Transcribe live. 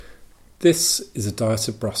This is a diet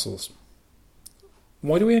of Brussels.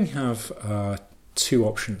 Why do we only have two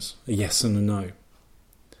options, a yes and a no?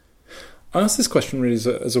 I ask this question really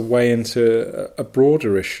as a way into a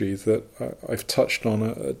broader issue that I've touched on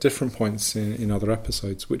at different points in other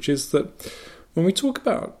episodes, which is that when we talk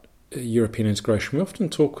about European integration, we often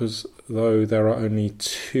talk as though there are only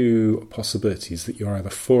two possibilities, that you're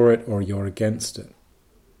either for it or you're against it.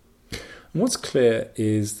 And what's clear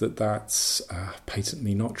is that that's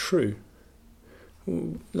patently not true.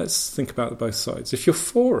 Let's think about both sides. If you're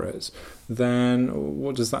for it, then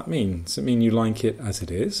what does that mean? Does it mean you like it as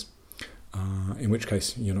it is? In which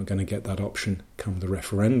case you're not going to get that option come the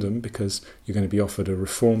referendum because you're going to be offered a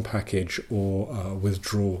reform package or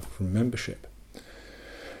withdrawal from membership.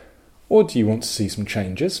 Or do you want to see some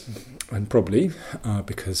changes? And probably,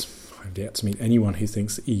 because I've yet to meet anyone who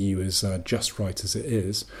thinks the EU is just right as it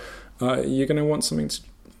is, you're going to want something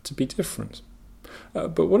to be different.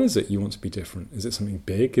 But what is it you want to be different? Is it something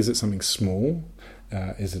big? Is it something small?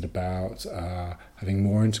 Is it about having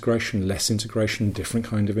more integration, less integration, different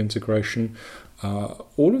kind of integration?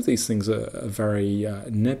 All of these things are very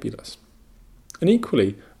nebulous. And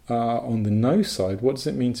equally, on the no side, what does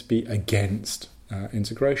it mean to be against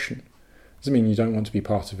integration? Does it mean you don't want to be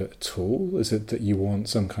part of it at all? Is it that you want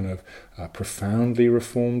some kind of profoundly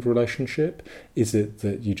reformed relationship? Is it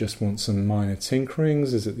that you just want some minor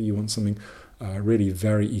tinkerings? Is it that you want something really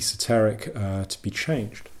very esoteric to be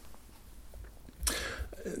changed?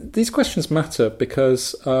 These questions matter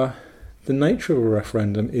because the nature of a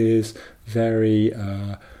referendum is very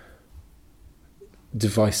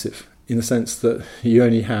divisive in the sense that you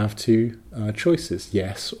only have two choices,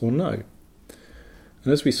 yes or no.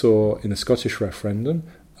 And as we saw in the Scottish referendum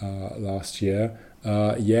last year,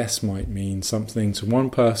 yes might mean something to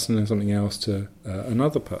one person and something else to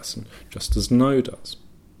another person, just as no does.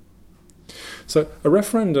 So a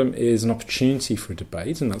referendum is an opportunity for a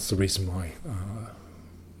debate, and that's the reason why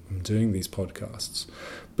I'm doing these podcasts.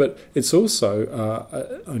 But it's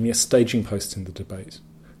also only a staging post in the debate.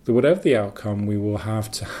 That whatever the outcome, we will have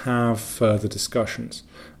to have further discussions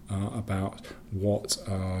about what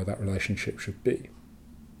that relationship should be.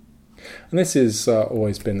 And this has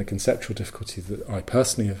always been the conceptual difficulty that I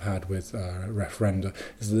personally have had with referenda,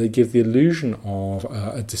 is that they give the illusion of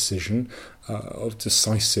a decision, of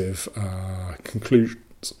decisive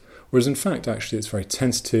conclusions, whereas in fact actually it's very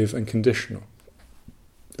tentative and conditional.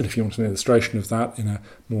 And if you want an illustration of that in a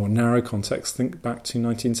more narrow context, think back to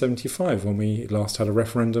 1975 when we last had a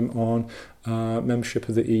referendum on membership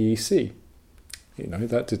of the EEC. You know,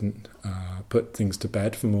 that didn't put things to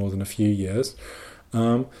bed for more than a few years.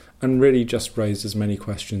 And really just raised as many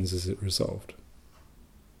questions as it resolved.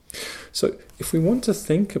 So if we want to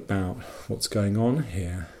think about what's going on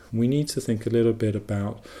here, we need to think a little bit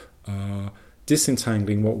about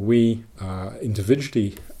disentangling what we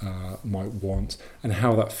individually might want and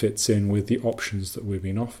how that fits in with the options that we've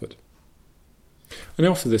been offered. And I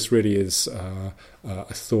offer this really as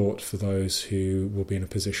a thought for those who will be in a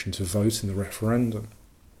position to vote in the referendum.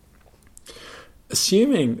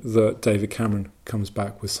 Assuming that David Cameron comes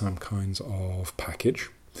back with some kinds of package,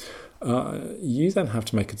 you then have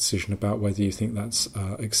to make a decision about whether you think that's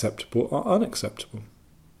acceptable or unacceptable.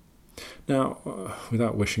 Now,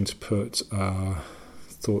 without wishing to put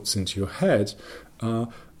thoughts into your head,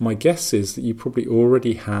 my guess is that you probably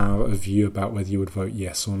already have a view about whether you would vote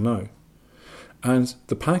yes or no. And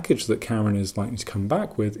the package that Cameron is likely to come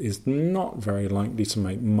back with is not very likely to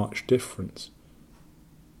make much difference.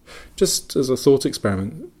 Just as a thought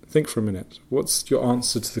experiment, think for a minute. What's your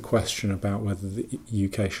answer to the question about whether the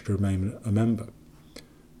UK should remain a member?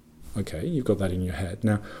 Okay, you've got that in your head.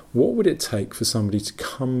 Now, what would it take for somebody to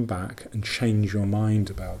come back and change your mind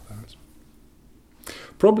about that?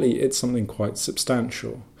 Probably it's something quite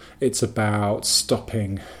substantial. It's about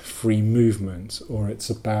stopping free movement, or it's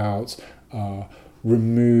about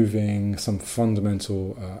removing some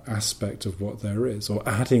fundamental aspect of what there is, or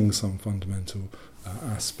adding some fundamental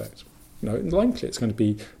aspect. Likely it's going to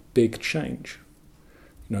be big change.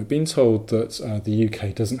 Being told that the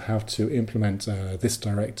UK doesn't have to implement this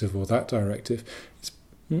directive or that directive is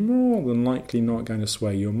more than likely not going to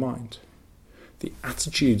sway your mind. The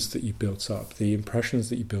attitudes that you built up, the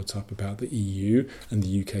impressions that you built up about the EU and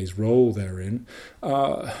the UK's role therein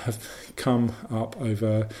have come up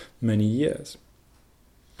over many years.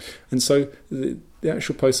 And so the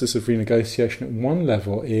actual process of renegotiation at one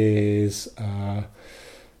level is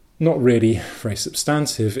not really very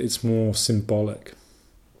substantive, it's more symbolic.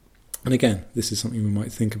 And again, this is something we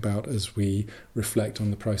might think about as we reflect on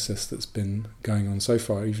the process that's been going on so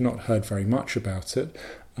far. You've not heard very much about it,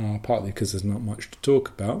 partly because there's not much to talk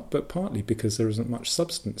about, but partly because there isn't much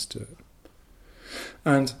substance to it.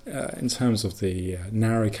 And in terms of the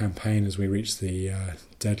narrow campaign, as we reach the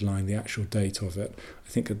deadline, the actual date of it, I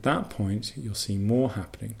think at that point you'll see more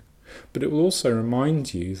happening. But it will also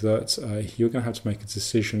remind you that you're going to have to make a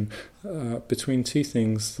decision between two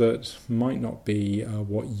things that might not be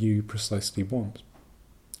what you precisely want.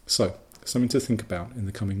 So, something to think about in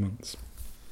the coming months.